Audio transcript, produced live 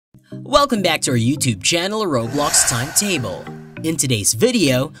Welcome back to our YouTube channel, Roblox Timetable. In today's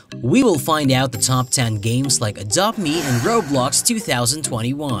video, we will find out the top 10 games like Adopt Me in Roblox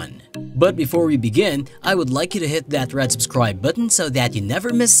 2021. But before we begin, I would like you to hit that red subscribe button so that you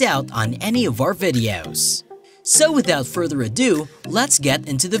never miss out on any of our videos. So without further ado, let's get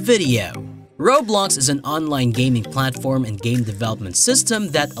into the video. Roblox is an online gaming platform and game development system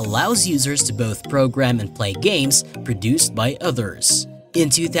that allows users to both program and play games produced by others. In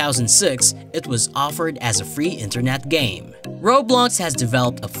 2006, it was offered as a free internet game. Roblox has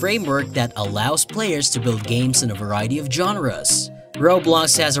developed a framework that allows players to build games in a variety of genres.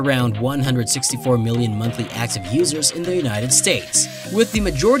 Roblox has around 164 million monthly active users in the United States, with the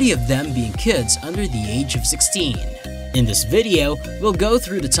majority of them being kids under the age of 16. In this video, we'll go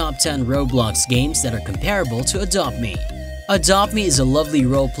through the top 10 Roblox games that are comparable to Adopt Me. Adopt Me is a lovely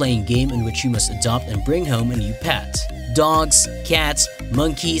role-playing game in which you must adopt and bring home a new pet. Dogs, cats,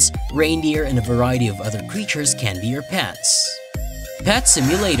 monkeys, reindeer, and a variety of other creatures can be your pets. Pet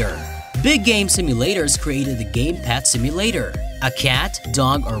Simulator. Big Game Simulators created the game Pet Simulator. A cat,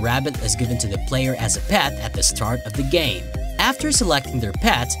 dog, or rabbit is given to the player as a pet at the start of the game. After selecting their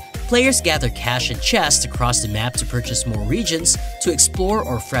pet, players gather cash and chests across the map to purchase more regions, to explore,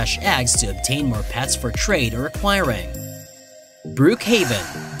 or fresh eggs to obtain more pets for trade or acquiring. Brookhaven.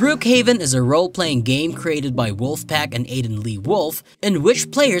 Brookhaven is a role-playing game created by Wolfpack and Aiden Lee Wolf, in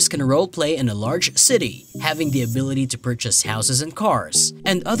which players can role-play in a large city, having the ability to purchase houses and cars,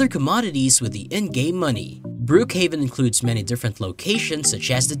 and other commodities with the in-game money. Brookhaven includes many different locations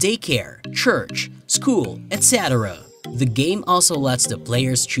such as the daycare, church, school, etc. The game also lets the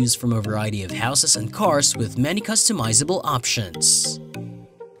players choose from a variety of houses and cars with many customizable options.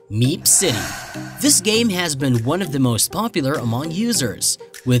 Meep City. This game has been one of the most popular among users,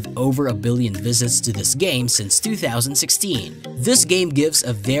 with over 1 billion visits to this game since 2016. This game gives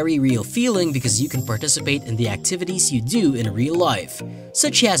a very real feeling because you can participate in the activities you do in real life,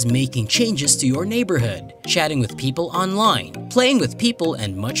 such as making changes to your neighborhood, chatting with people online, playing with people,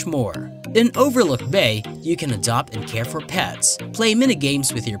 and much more. In Overlook Bay, you can adopt and care for pets, play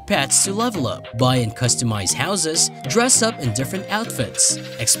minigames with your pets to level up, buy and customize houses, dress up in different outfits,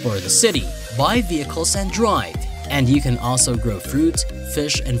 explore the city, buy vehicles and drive, and you can also grow fruits,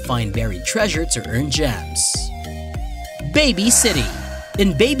 fish, and find buried treasure to earn gems. Baby City.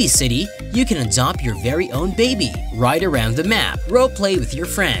 In Baby City, you can adopt your very own baby, ride around the map, roleplay with your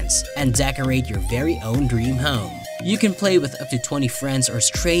friends, and decorate your very own dream home. You can play with up to 20 friends or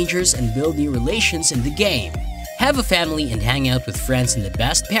strangers and build new relations in the game. Have a family and hang out with friends in the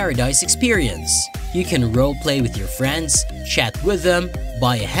best paradise experience. You can roleplay with your friends, chat with them,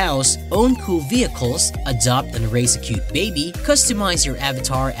 buy a house, own cool vehicles, adopt and raise a cute baby, customize your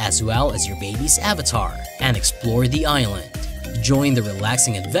avatar as well as your baby's avatar, and explore the island. Join the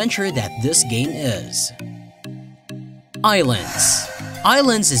relaxing adventure that this game is. Islands.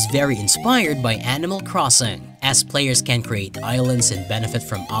 Islands is very inspired by Animal Crossing, as players can create islands and benefit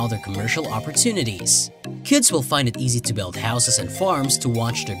from all their commercial opportunities. Kids will find it easy to build houses and farms to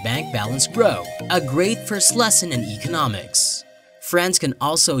watch their bank balance grow, a great first lesson in economics. Friends can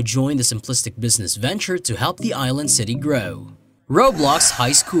also join the simplistic business venture to help the island city grow. Roblox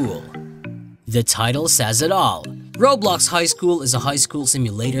High School. The title says it all. Roblox High School is a high school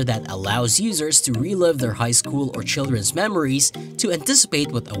simulator that allows users to relive their high school or children's memories, to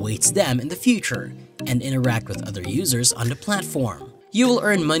anticipate what awaits them in the future, and interact with other users on the platform. You will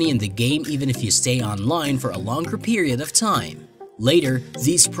earn money in the game even if you stay online for a longer period of time. Later,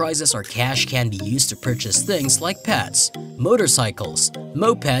 these prizes or cash can be used to purchase things like pets, motorcycles,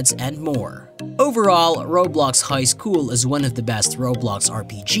 mopeds, and more. Overall, Roblox High School is one of the best Roblox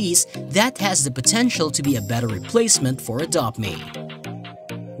RPGs that has the potential to be a better replacement for Adopt Me.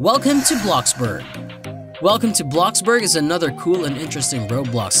 Welcome to Bloxburg. Welcome to Bloxburg is another cool and interesting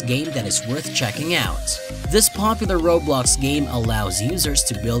Roblox game that is worth checking out. This popular Roblox game allows users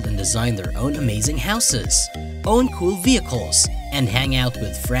to build and design their own amazing houses, own cool vehicles, and hang out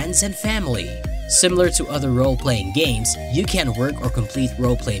with friends and family. Similar to other role-playing games, you can work or complete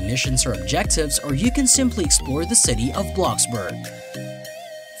role-play missions or objectives, or you can simply explore the city of Bloxburg.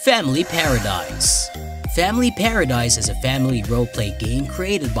 Family Paradise. Family Paradise is a family role-play game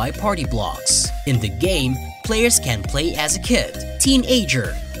created by Party Blocks. In the game, players can play as a kid,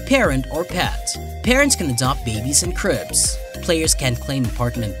 teenager, parent, or pet. Parents can adopt babies and cribs. Players can claim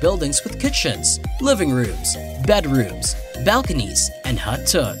apartment buildings with kitchens, living rooms, bedrooms, balconies, and hot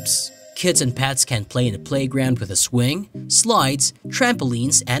tubs. Kids and pets can play in a playground with a swing, slides,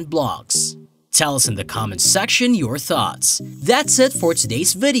 trampolines, and blocks. Tell us in the comments section your thoughts. That's it for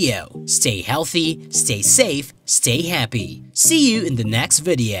today's video. Stay healthy, stay safe, stay happy. See you in the next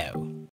video.